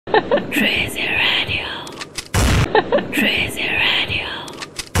Crazy Radio. Crazy Radio.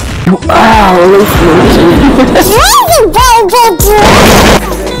 You are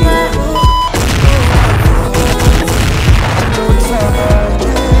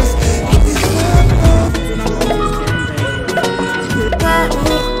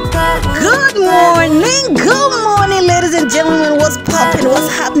Good morning, ladies and gentlemen. What's popping? What's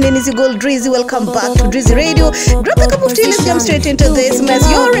happening? It's your girl Drizzy. Welcome back to Drizzy Radio. Grab a cup of tea. Let's jump straight into this mess.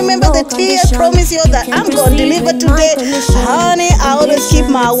 You remember the tea? I promise you that I'm gonna deliver today, honey. I always keep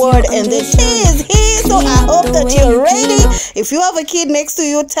my word, and the tea is here. So I hope that you're ready. If you have a kid next to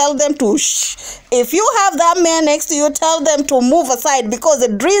you, tell them to shh. If you have that man next to you, tell them to move aside because the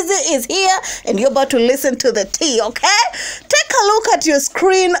Drizzy is here, and you're about to listen to the tea. Okay? Take a look at your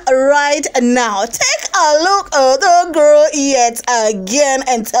screen right now. Take a look at the girl yet again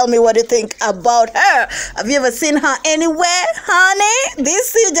and tell me what you think about her. Have you ever seen her anywhere, honey?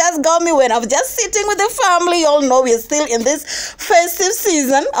 This just got me when I was just sitting with the family. You all know we're still in this festive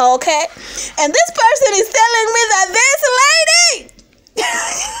season, okay? And this person is telling me that this lady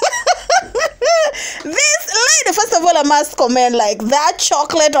this lady, first of all, I must comment, like, that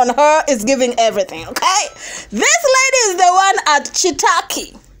chocolate on her is giving everything, okay? This lady is the one at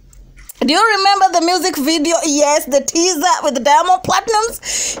Chitaki. Do you remember the music video? Yes, the teaser with the Diamond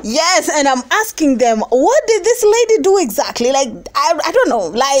Platinums. Yes, and I'm asking them, what did this lady do exactly? Like, I don't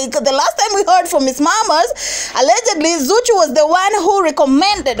know. Like, the last time we heard from Miss Mamas, allegedly, Zuchu was the one who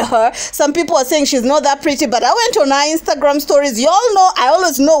recommended her. Some people are saying she's not that pretty, but I went on her Instagram stories. You all know, I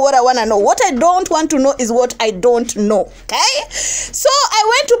always know what I want to know. What I don't want to know is what I don't know, okay? So, I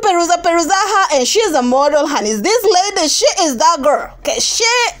went to Peruza her, and she's a model, honey. This lady, she is that girl, okay? She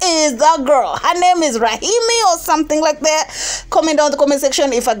is that girl. Her name is Rahimi or something like that. Comment down in the comment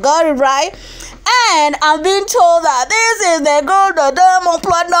section if I got it right. And I'm being told that this is the girl that Diamond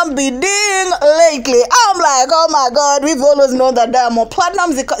Platinum be doing lately. I'm like, oh my God, we've always known that Diamond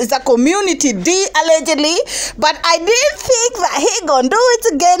Platinum is a community D, allegedly. But I didn't think that he gonna do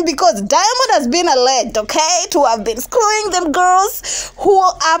it again because Diamond has been alleged, okay, to have been screwing them girls who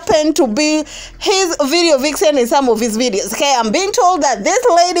happen to be his video vixen in some of his videos, okay? I'm being told that this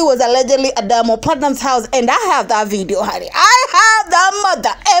lady was allegedly at Diamond Platinum's house, and I have that video, honey. I have that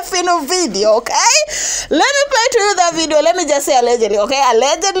mother effing video, okay? Let me play to you that video. Let me just say allegedly, okay?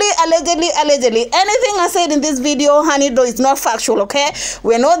 Allegedly. Anything I said in this video, honey, though, it's not factual, okay?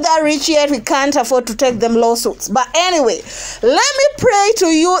 We're not that rich yet. We can't afford to take them lawsuits. But anyway, let me play to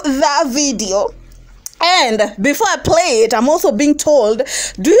you that video. And before I play it, I'm also being told,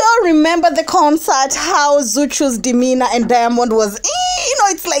 do you all remember the concert, how Zuchu's demeanor and Diamond was,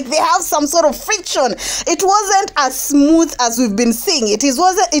 it's like they have some sort of friction. It wasn't as smooth as we've been seeing it.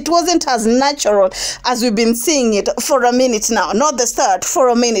 It wasn't as natural as we've been seeing it for a minute now. Not the start, for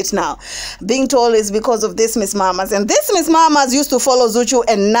a minute now. Being told is because of this Miss Mamas. And this Miss Mamas used to follow Zuchu,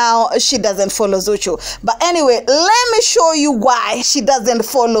 and now she doesn't follow Zuchu. But anyway, let me show you why she doesn't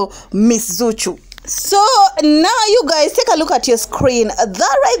follow Miss Zuchu. So now you guys take a look at your screen.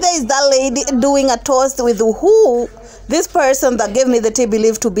 That right there is that lady doing a toast with who this person that gave me the tea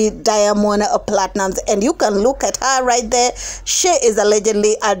believed to be Diamond Platinums, and you can look at her right there. She is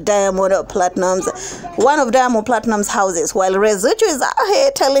allegedly at Diamond Platinums, one of Diamond Platinum's houses, while Zuchu is out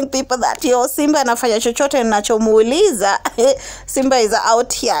here telling people that yo Simba anafanya chochote nachomuuliza. Simba is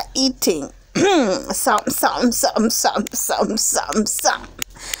out here eating some.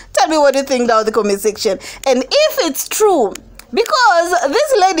 Tell me what you think down in the comment section. And if it's true, because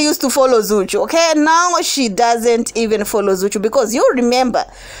this lady used to follow Zuchu, okay? Now she doesn't even follow Zuchu because you remember,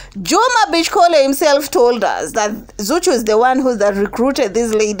 Joma Beachcola himself told us that Zuchu is the one who that recruited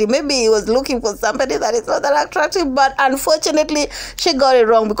this lady. Maybe he was looking for somebody that is not that attractive, but unfortunately, she got it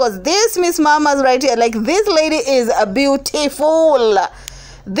wrong because this Miss Mamas right here, like this lady is a beautiful.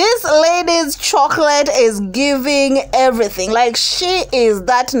 This lady's chocolate is giving everything. Like, she is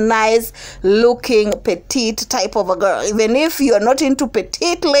that nice looking petite type of a girl. Even if you're not into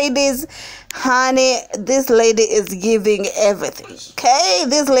petite ladies, honey, this lady is giving everything, okay?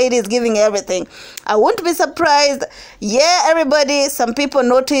 This lady is giving everything. I won't be surprised. Yeah, everybody, some people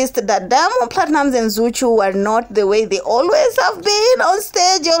noticed that Diamond Platinums and Zuchu were not the way they always have been on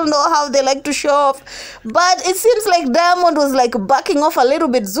stage. You'll know how they like to show off. But it seems like Diamond was like backing off a little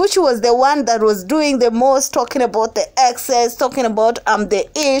bit. Zuchu was the one that was doing the most, talking about the excess, talking about the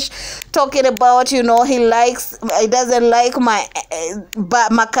ish, talking about, he doesn't like my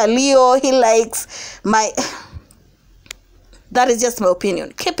Makalio, he likes my... That is just my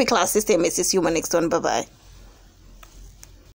opinion. Keep it classy, stay messy, see you in my next one. Bye-bye.